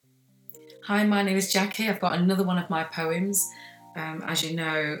Hi, my name is Jackie. I've got another one of my poems. As you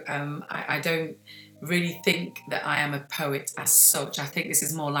know, I don't really think that I am a poet as such. I think this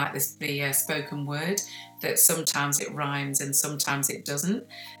is more like the spoken word, that sometimes it rhymes and sometimes it doesn't.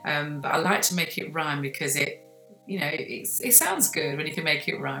 But I like to make it rhyme because it sounds good when you can make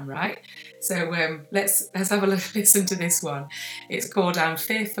it rhyme, right? So let's have a listen to this one. It's called "I'm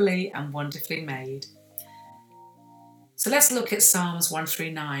Fearfully and Wonderfully Made." So let's look at Psalms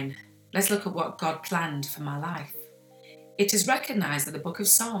 139. Let's look at what God planned for my life. It is recognized that the book of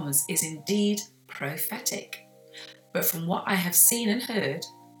Psalms is indeed prophetic. But from what I have seen and heard,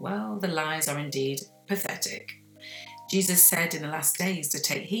 well, the lies are indeed pathetic. Jesus said in the last days to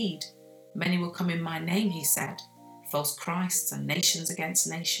take heed. Many will come in my name, he said, false Christs and nations against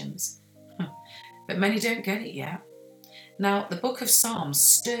nations. But many don't get it yet. Now, the book of Psalms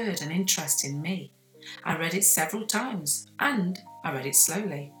stirred an interest in me. I read it several times and I read it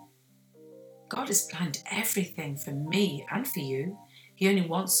slowly. God has planned everything for me and for you. He only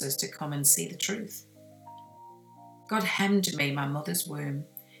wants us to come and see the truth. God hemmed me, my mother's womb.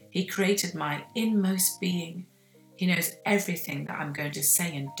 He created my inmost being. He knows everything that I'm going to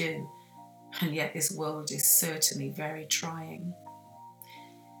say and do. And yet this world is certainly very trying.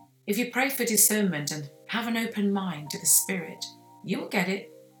 If you pray for discernment and have an open mind to the Spirit, you will get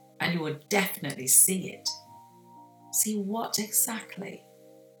it and you will definitely see it. See what exactly?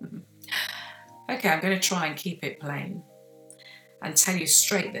 Okay, I'm going to try and keep it plain and tell you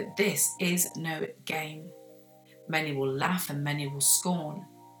straight that this is no game. Many will laugh and many will scorn.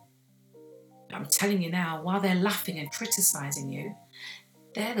 I'm telling you now, while they're laughing and criticizing you,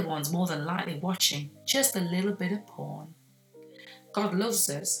 they're the ones more than likely watching just a little bit of porn. God loves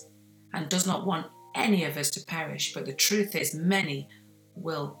us and does not want any of us to perish, but the truth is many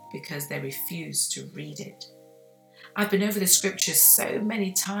will because they refuse to read it. I've been over the scriptures so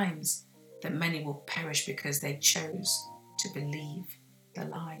many times that many will perish because they chose to believe the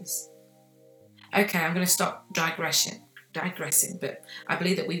lies. Okay, I'm going to stop digressing, but I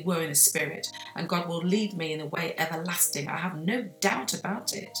believe that we were in the Spirit and God will lead me in the way everlasting. I have no doubt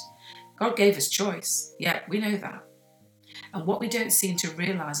about it. God gave us choice. Yeah, we know that. And what we don't seem to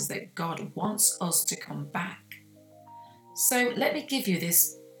realize is that God wants us to come back. So let me give you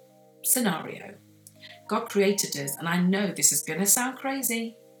this scenario. God created us, and I know this is going to sound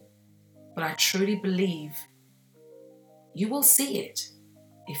crazy, but I truly believe you will see it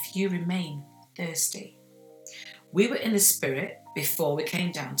if you remain thirsty. We were in the Spirit before we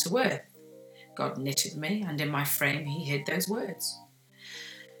came down to earth. God knitted me, and in my frame he hid those words.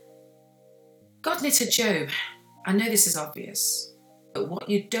 God knitted Job. I know this is obvious, but what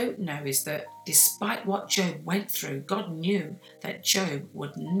you don't know is that despite what Job went through, God knew that Job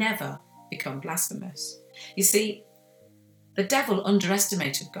would never become blasphemous. You see, the devil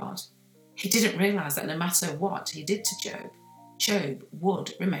underestimated God. He didn't realize that no matter what he did to Job, Job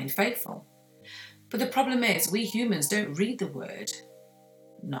would remain faithful. But the problem is, we humans don't read the word,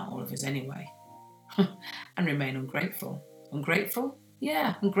 not all of us anyway, and remain ungrateful. Ungrateful?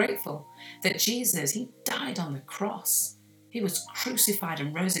 Yeah, ungrateful. That Jesus, he died on the cross. He was crucified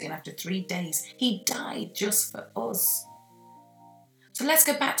and rose again after 3 days. He died just for us. So let's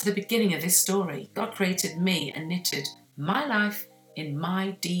go back to the beginning of this story. God created me and knitted my life in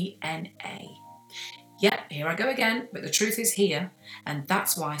my DNA. Yep, here I go again, but the truth is here, and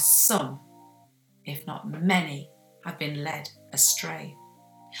that's why some, if not many, have been led astray.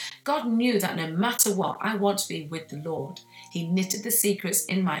 God knew that no matter what, I want to be with the Lord. He knitted the secrets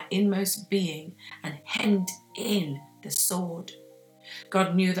in my inmost being and hemmed in the sword.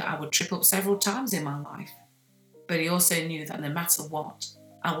 God knew that I would trip up several times in my life, but he also knew that no matter what,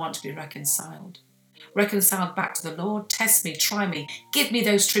 I want to be reconciled. Reconciled back to the Lord. Test me, try me, give me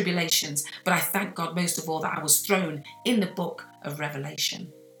those tribulations, but I thank God most of all that I was thrown in the book of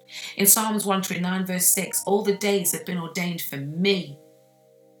Revelation. In Psalms 139 verse 6, all the days have been ordained for me.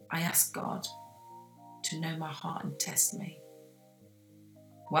 I ask God to know my heart and test me.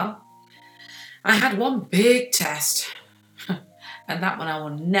 Well, I had one big test, and that one I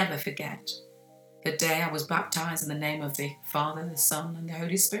will never forget. The day I was baptized in the name of the Father, the Son, and the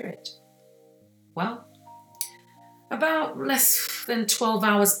Holy Spirit. Well, about less than 12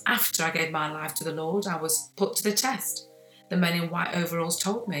 hours after I gave my life to the Lord, I was put to the test. The men in white overalls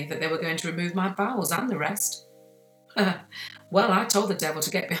told me that they were going to remove my bowels and the rest. Well, I told the devil to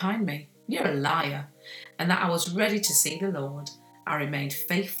get behind me. You're a liar. And that I was ready to see the Lord. I remained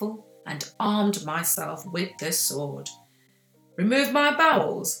faithful and armed myself with the sword. Remove my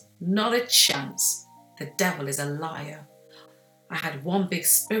bowels? Not a chance. The devil is a liar. I had one big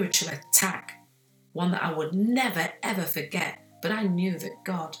spiritual attack, one that I would never ever forget, but I knew that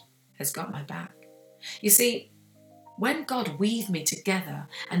God has got my back. You see, when God weaved me together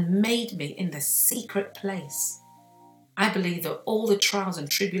and made me in the secret place, I believe that all the trials and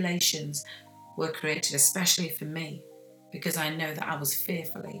tribulations were created especially for me, because I know that I was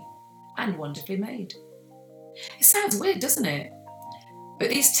fearfully and wonderfully made. It sounds weird, doesn't it? But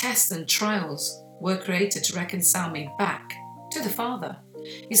these tests and trials were created to reconcile me back to the Father.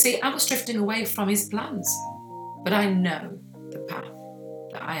 You see, I was drifting away from his plans, but I know the path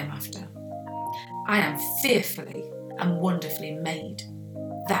that I am after. I am fearfully and wonderfully made.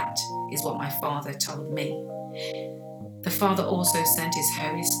 That is what my Father told me. The Father also sent his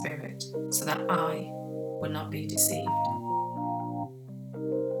Holy Spirit so that I would not be deceived.